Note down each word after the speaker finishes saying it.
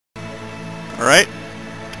Alright,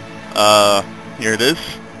 here it is,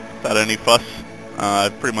 without any fuss.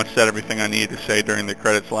 I've pretty much said everything I needed to say during the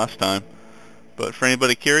credits last time. But for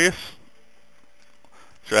anybody curious,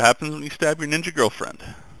 that's what happens when you stab your ninja girlfriend.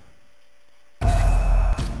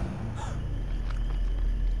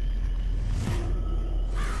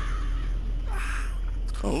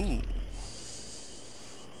 Oh.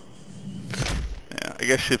 Yeah, I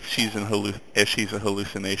guess if she's a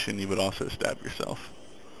hallucination, you would also stab yourself.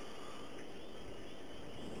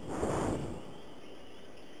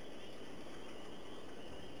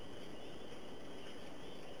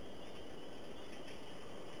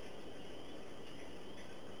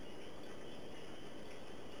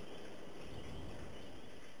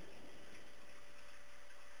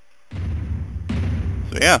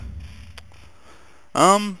 So yeah.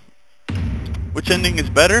 Which ending is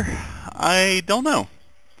better? I don't know.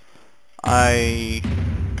 I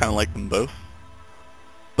kind of like them both.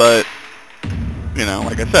 But, you know,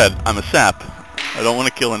 like I said, I'm a sap. I don't want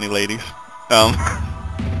to kill any ladies.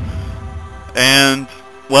 And,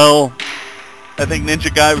 well, I think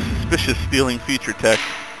Ninja Guy was suspicious stealing feature tech.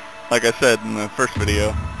 Like I said in the first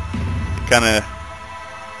video. Kinda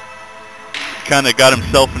got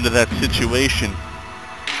himself into that situation.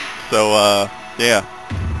 So, yeah.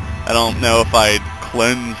 I don't know if I'd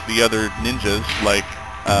cleanse the other ninjas like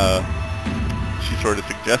she sort of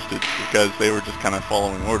suggested, because they were just kind of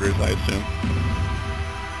following orders, I assume.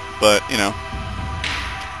 But, you know,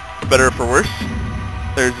 for better or for worse,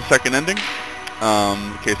 there's the second ending,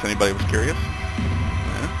 in case anybody was curious.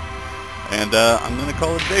 Yeah. And I'm going to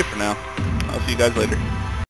call it a day for now. I'll see you guys later.